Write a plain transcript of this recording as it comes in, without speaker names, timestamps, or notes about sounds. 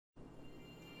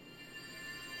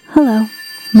Hello,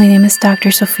 my name is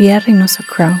Dr. Sofia Reynoso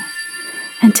Crow,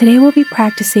 and today we'll be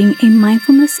practicing a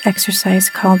mindfulness exercise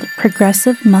called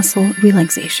progressive muscle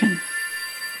relaxation.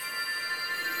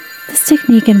 This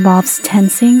technique involves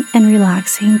tensing and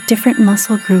relaxing different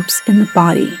muscle groups in the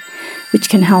body, which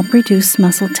can help reduce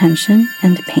muscle tension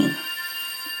and pain.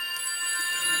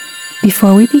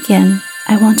 Before we begin,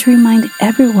 I want to remind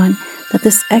everyone that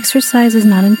this exercise is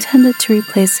not intended to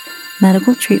replace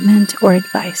medical treatment or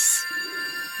advice.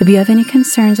 If you have any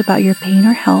concerns about your pain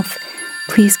or health,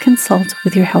 please consult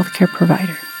with your healthcare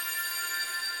provider.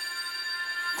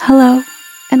 Hello,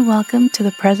 and welcome to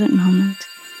the present moment.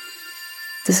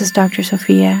 This is Dr.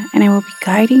 Sofia, and I will be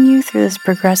guiding you through this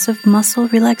progressive muscle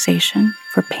relaxation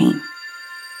for pain.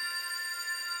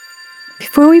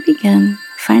 Before we begin,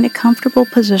 find a comfortable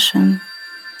position,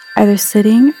 either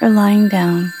sitting or lying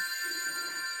down,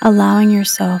 allowing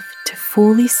yourself to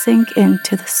fully sink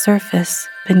into the surface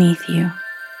beneath you,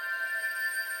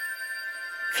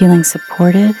 feeling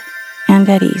supported and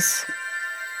at ease.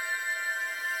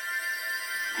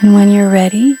 And when you're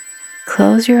ready,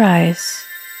 close your eyes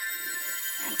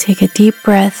and take a deep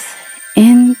breath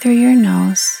in through your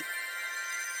nose.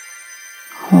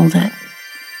 Hold it.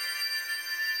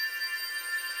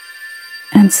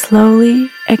 And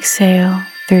slowly exhale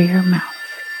through your mouth.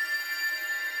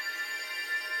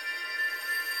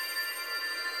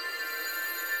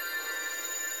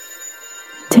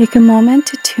 Take a moment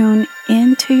to tune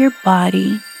into your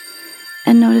body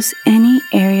and notice any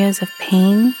areas of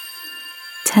pain,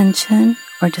 tension,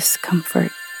 or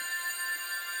discomfort.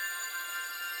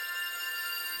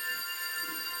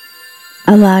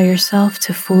 Allow yourself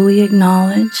to fully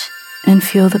acknowledge and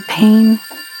feel the pain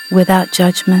without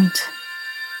judgment.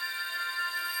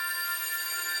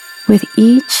 With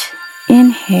each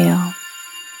inhale,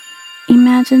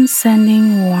 imagine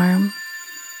sending warm,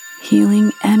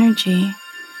 healing energy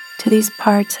to these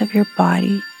parts of your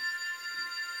body.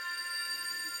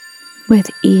 With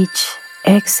each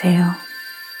exhale,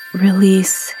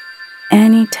 release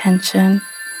any tension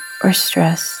or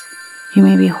stress you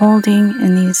may be holding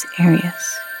in these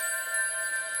areas.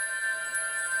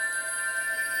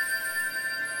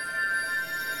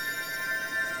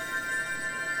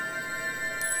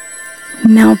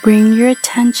 Now bring your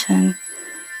attention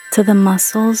to the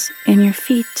muscles in your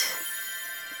feet.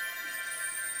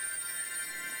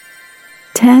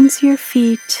 Tense your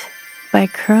feet by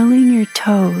curling your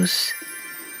toes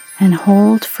and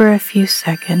hold for a few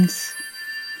seconds.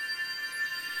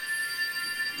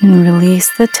 And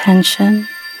release the tension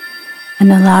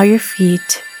and allow your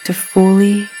feet to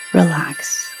fully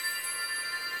relax.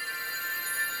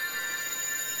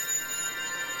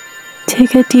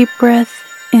 Take a deep breath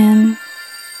in,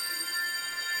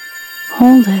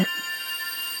 hold it,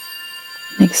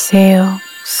 and exhale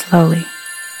slowly.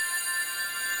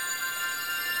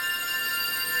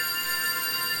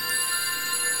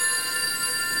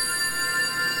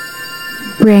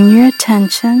 Bring your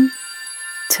attention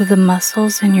to the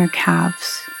muscles in your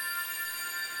calves.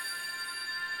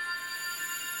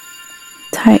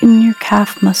 Tighten your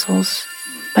calf muscles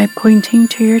by pointing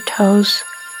to your toes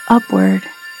upward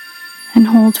and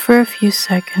hold for a few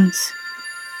seconds.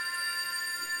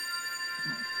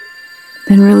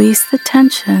 Then release the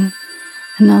tension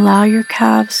and allow your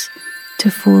calves to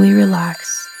fully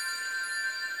relax.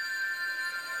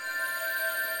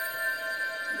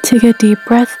 Take a deep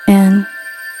breath in.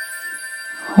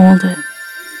 Hold it.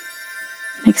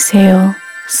 Exhale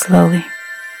slowly.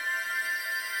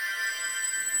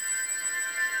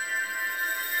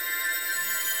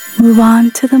 Move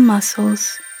on to the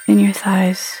muscles in your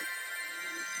thighs.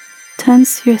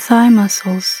 Tense your thigh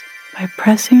muscles by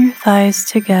pressing your thighs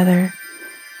together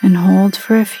and hold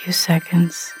for a few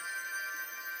seconds.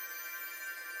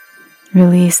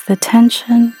 Release the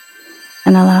tension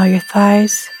and allow your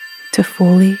thighs to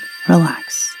fully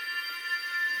relax.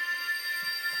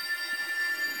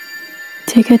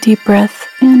 Take a deep breath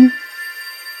in,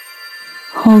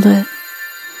 hold it,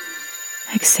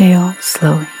 exhale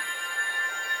slowly.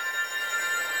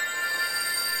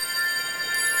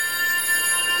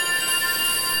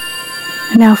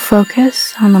 Now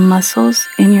focus on the muscles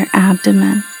in your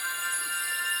abdomen.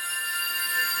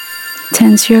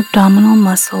 Tense your abdominal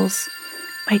muscles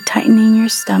by tightening your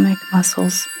stomach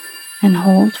muscles and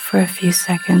hold for a few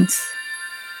seconds.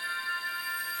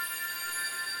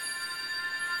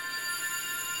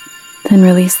 Then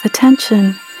release the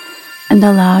tension and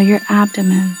allow your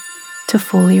abdomen to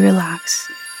fully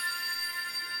relax.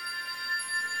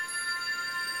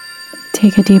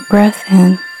 Take a deep breath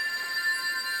in,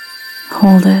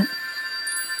 hold it,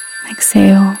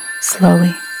 exhale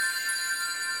slowly.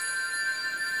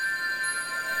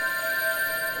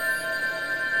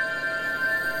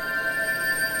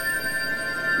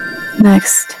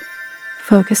 Next,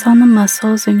 focus on the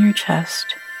muscles in your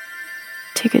chest.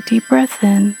 Take a deep breath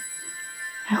in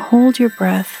and hold your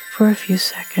breath for a few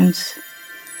seconds.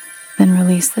 Then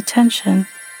release the tension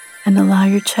and allow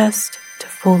your chest to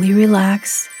fully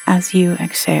relax as you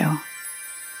exhale.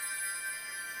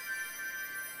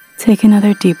 Take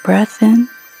another deep breath in,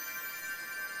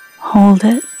 hold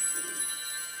it,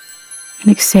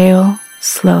 and exhale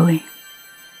slowly.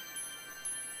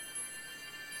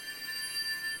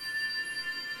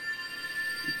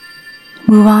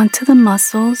 Move on to the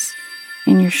muscles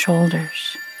in your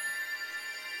shoulders.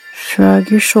 Shrug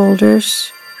your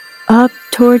shoulders up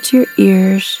towards your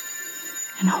ears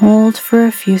and hold for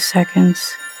a few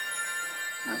seconds.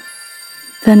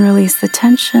 Then release the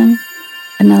tension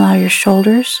and allow your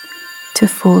shoulders to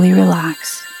fully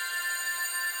relax.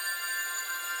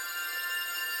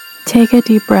 Take a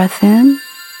deep breath in,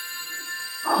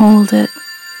 hold it,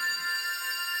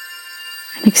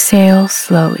 and exhale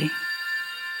slowly.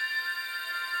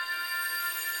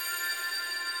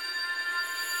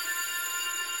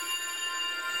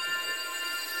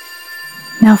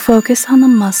 Now focus on the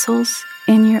muscles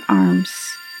in your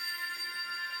arms.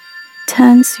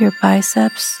 Tense your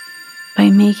biceps by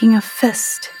making a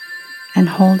fist and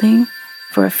holding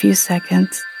for a few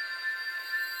seconds.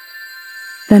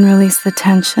 Then release the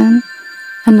tension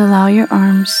and allow your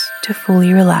arms to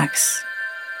fully relax.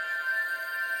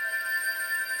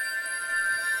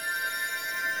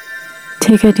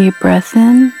 Take a deep breath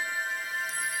in,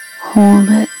 hold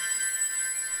it,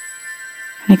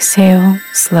 and exhale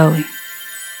slowly.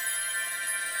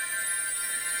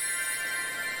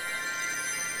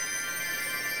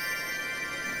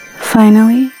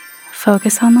 Finally,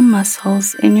 focus on the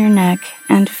muscles in your neck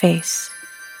and face.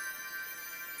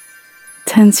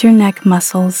 Tense your neck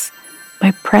muscles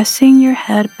by pressing your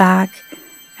head back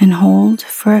and hold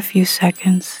for a few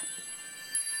seconds.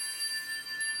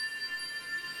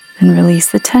 Then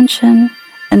release the tension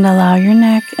and allow your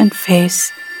neck and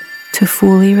face to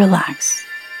fully relax.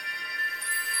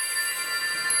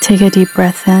 Take a deep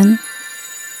breath in,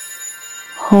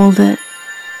 hold it,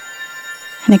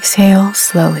 and exhale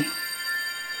slowly.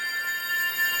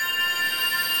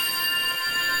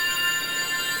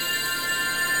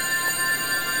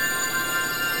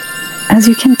 As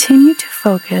you continue to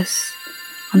focus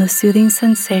on the soothing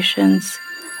sensations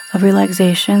of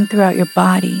relaxation throughout your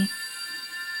body,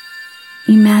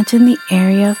 imagine the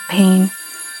area of pain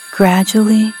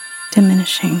gradually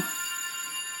diminishing.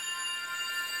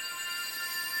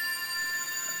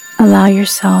 Allow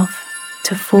yourself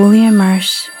to fully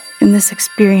immerse in this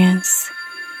experience,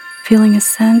 feeling a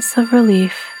sense of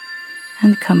relief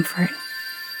and comfort.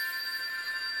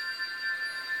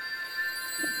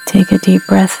 Take a deep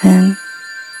breath in,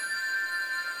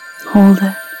 hold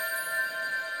it,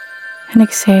 and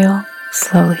exhale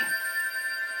slowly.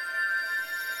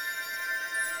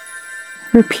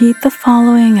 Repeat the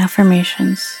following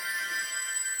affirmations.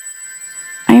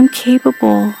 I am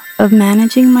capable of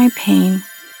managing my pain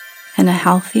in a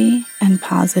healthy and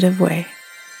positive way.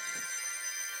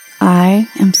 I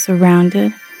am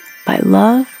surrounded by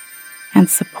love and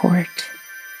support.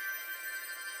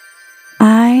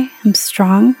 I am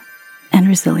strong and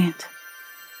resilient.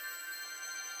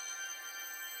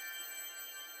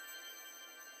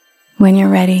 When you're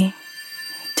ready,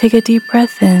 take a deep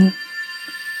breath in,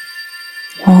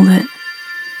 hold it,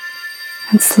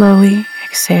 and slowly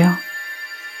exhale.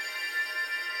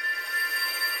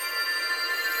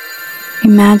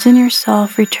 Imagine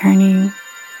yourself returning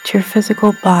to your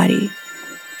physical body,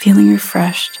 feeling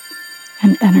refreshed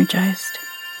and energized.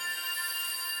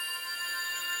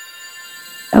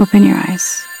 Open your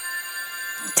eyes.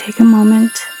 Take a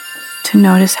moment to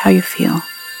notice how you feel.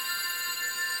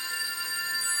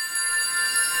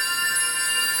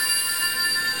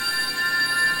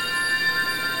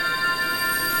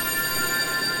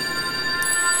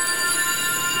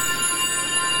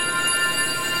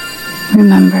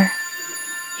 Remember,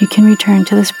 you can return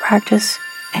to this practice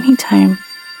anytime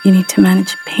you need to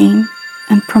manage pain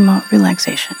and promote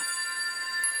relaxation.